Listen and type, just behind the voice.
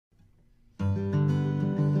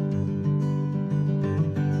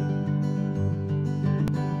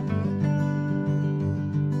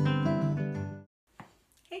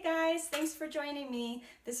guys, thanks for joining me.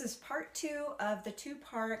 This is part 2 of the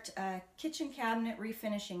 2-part kitchen cabinet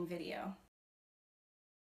refinishing video.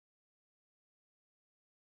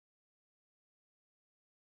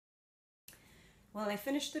 Well, I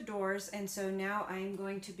finished the doors, and so now I'm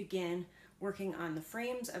going to begin working on the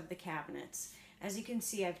frames of the cabinets. As you can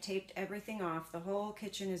see, I've taped everything off. The whole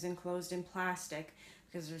kitchen is enclosed in plastic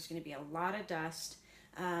because there's going to be a lot of dust.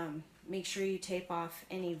 Make sure you tape off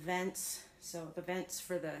any vents, so the vents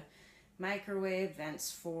for the microwave,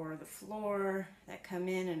 vents for the floor that come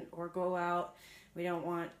in or go out. We don't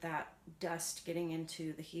want that dust getting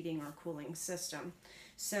into the heating or cooling system.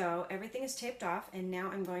 So everything is taped off, and now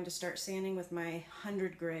I'm going to start sanding with my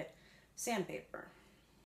 100 grit sandpaper.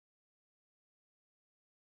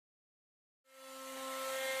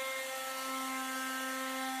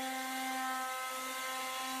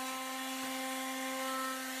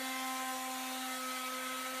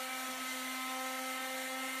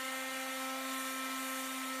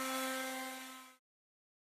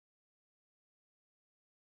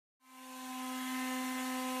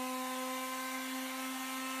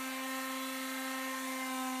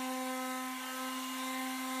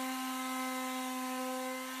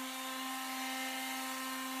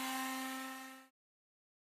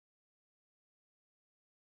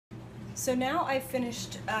 So now I've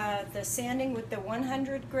finished the sanding with the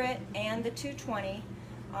 100 grit and the 220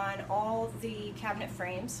 on all the cabinet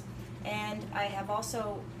frames, and I have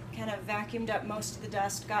also kind of vacuumed up most of the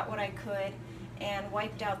dust, got what I could, and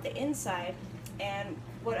wiped out the inside. And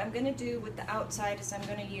what I'm going to do with the outside is I'm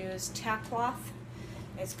going to use tack cloth.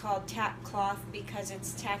 It's called tack cloth because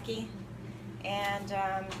it's tacky, and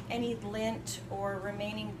any lint or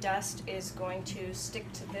remaining dust is going to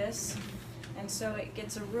stick to this. And so it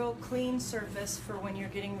gets a real clean surface for when you're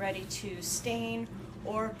getting ready to stain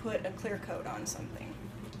or put a clear coat on something.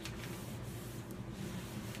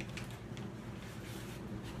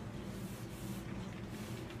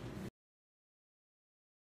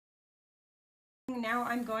 Now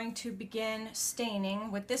I'm going to begin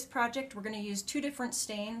staining. With this project, we're going to use 2 different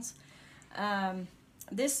stains.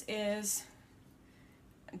 This is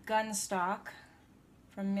Gunstock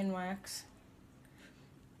from Minwax.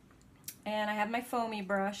 And I have my foamy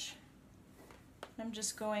brush. I'm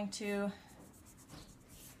just going to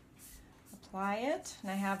apply it,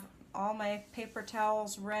 and I have all my paper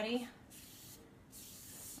towels ready.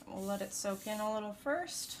 We'll let it soak in a little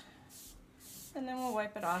first, and then we'll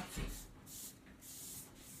wipe it off.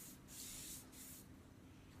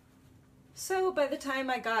 So by the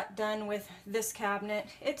time I got done with this cabinet,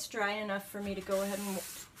 it's dry enough for me to go ahead and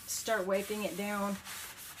start wiping it down.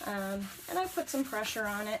 And I put some pressure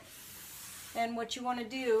on it. And what you want to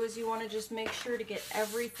do is you want to just make sure to get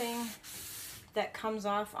everything that comes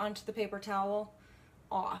off onto the paper towel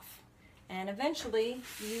off. And eventually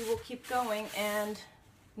you will keep going and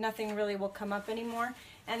nothing really will come up anymore,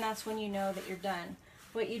 and that's when you know that you're done.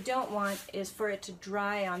 What you don't want is for it to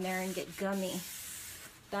dry on there and get gummy.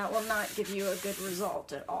 That will not give you a good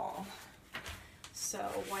result at all. So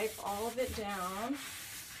wipe all of it down.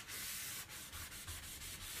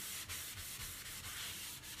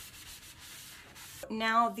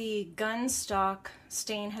 Now the Gunstock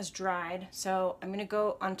stain has dried, so I'm going to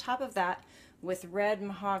go on top of that with red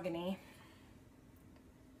mahogany.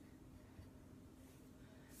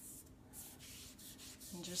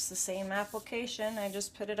 And just the same application, I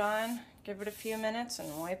just put it on, give it a few minutes,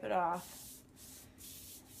 and wipe it off.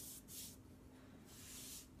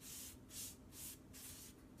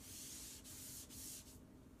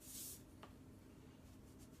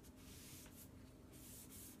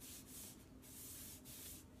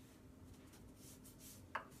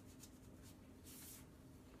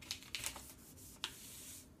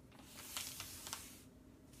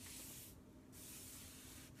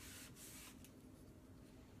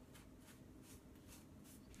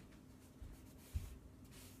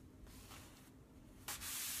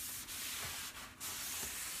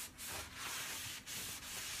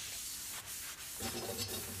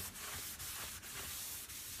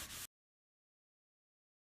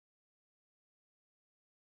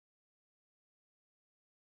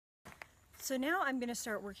 So now I'm going to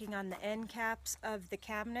start working on the end caps of the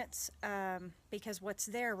cabinets because what's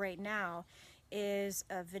there right now is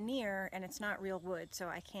a veneer and it's not real wood, so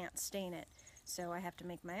I can't stain it. So I have to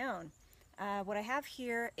make my own. What I have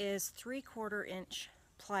here is 3/4 inch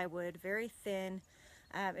plywood, very thin.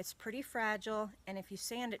 It's pretty fragile, and if you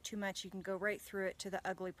sand it too much you can go right through it to the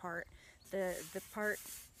ugly part. The part,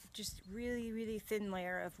 just really thin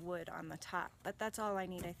layer of wood on the top, but that's all I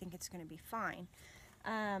need. I think it's going to be fine.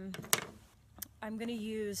 I'm going to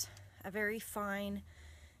use a very fine,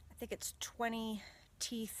 I think it's 20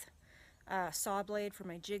 teeth saw blade for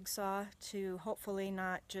my jigsaw to hopefully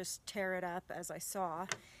not just tear it up as I saw.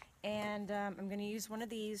 And I'm going to use one of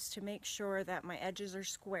these to make sure that my edges are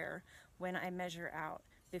square when I measure out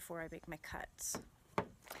before I make my cuts.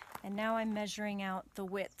 And now I'm measuring out the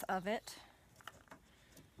width of it.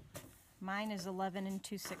 Mine is 11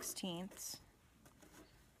 2/16.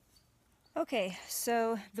 Okay,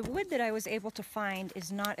 so the wood that I was able to find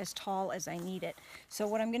is not as tall as I need it. So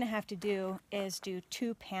what I'm going to have to do is do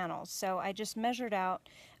 2 panels. So I just measured out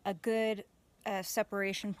a good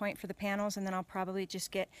separation point for the panels, and then I'll probably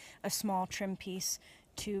just get a small trim piece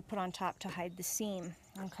to put on top to hide the seam.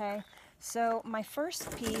 Okay, so my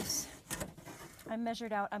first piece I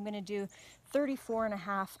measured out, I'm going to do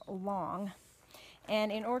 34.5 long.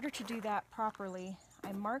 And in order to do that properly,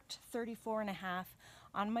 I marked 34.5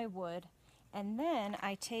 on my wood, and then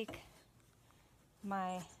I take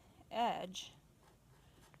my edge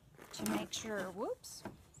to make sure, whoops,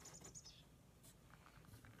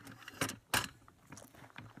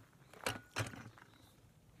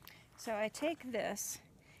 so I take this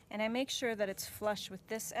and I make sure that it's flush with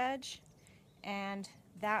this edge, and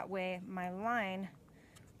that way my line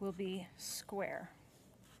will be square.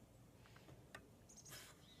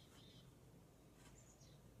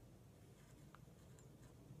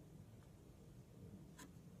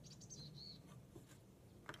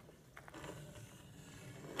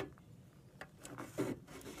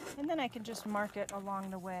 And then I can just mark it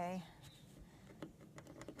along the way.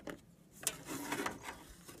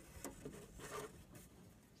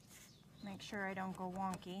 Make sure I don't go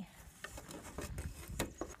wonky.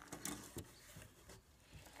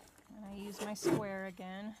 And I use my square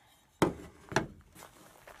again.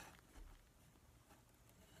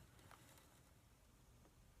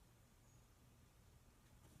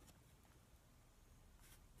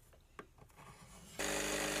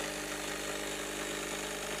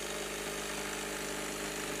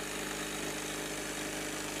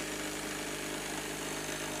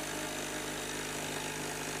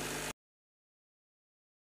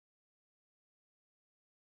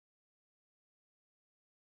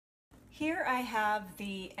 Here I have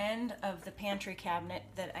the end of the pantry cabinet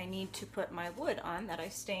that I need to put my wood on that I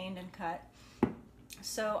stained and cut.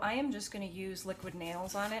 So I am just going to use liquid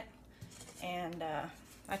nails on it, and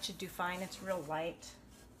that should do fine. It's real light.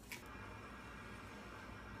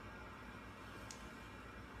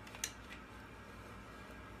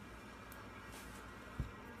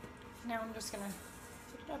 Now I'm just going to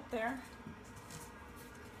put it up there.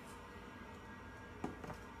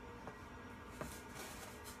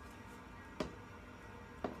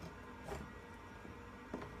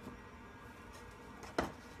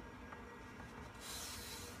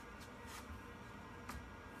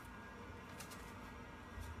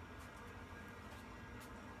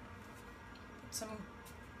 Some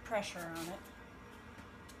pressure on it.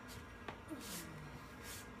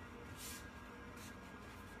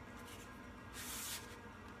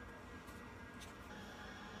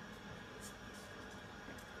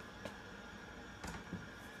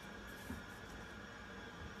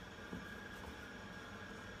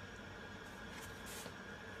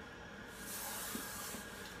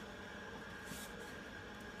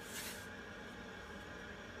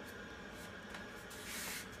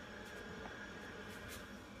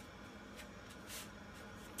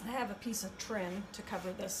 I have a piece of trim to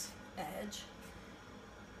cover this edge,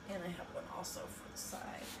 and I have one also for the side.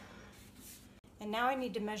 And now I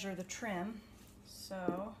need to measure the trim,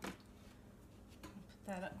 so put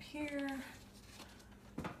that up here.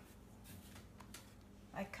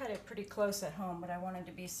 I cut it pretty close at home, but I wanted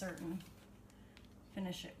to be certain,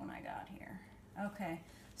 finish it when I got here. Okay,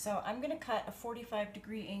 so I'm going to cut a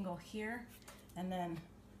 45-degree angle here, and then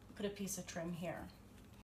put a piece of trim here.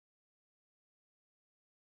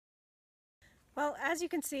 Well, as you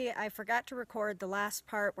can see, I forgot to record the last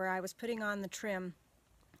part where I was putting on the trim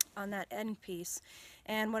on that end piece.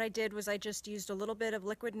 And what I did was I just used a little bit of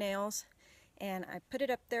liquid nails, and I put it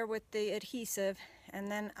up there with the adhesive, and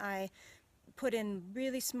then I put in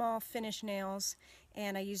really small finish nails,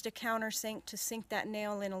 and I used a countersink to sink that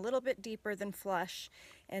nail in a little bit deeper than flush,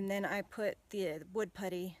 and then I put the wood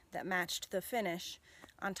putty that matched the finish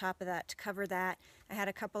on top of that to cover that. I had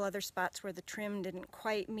a couple other spots where the trim didn't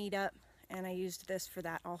quite meet up, and I used this for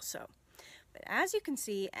that also. But as you can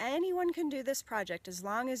see, anyone can do this project as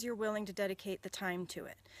long as you're willing to dedicate the time to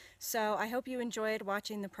it. So I hope you enjoyed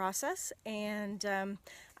watching the process, and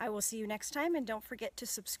I will see you next time. And don't forget to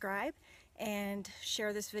subscribe and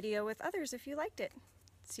share this video with others if you liked it.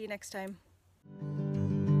 See you next time.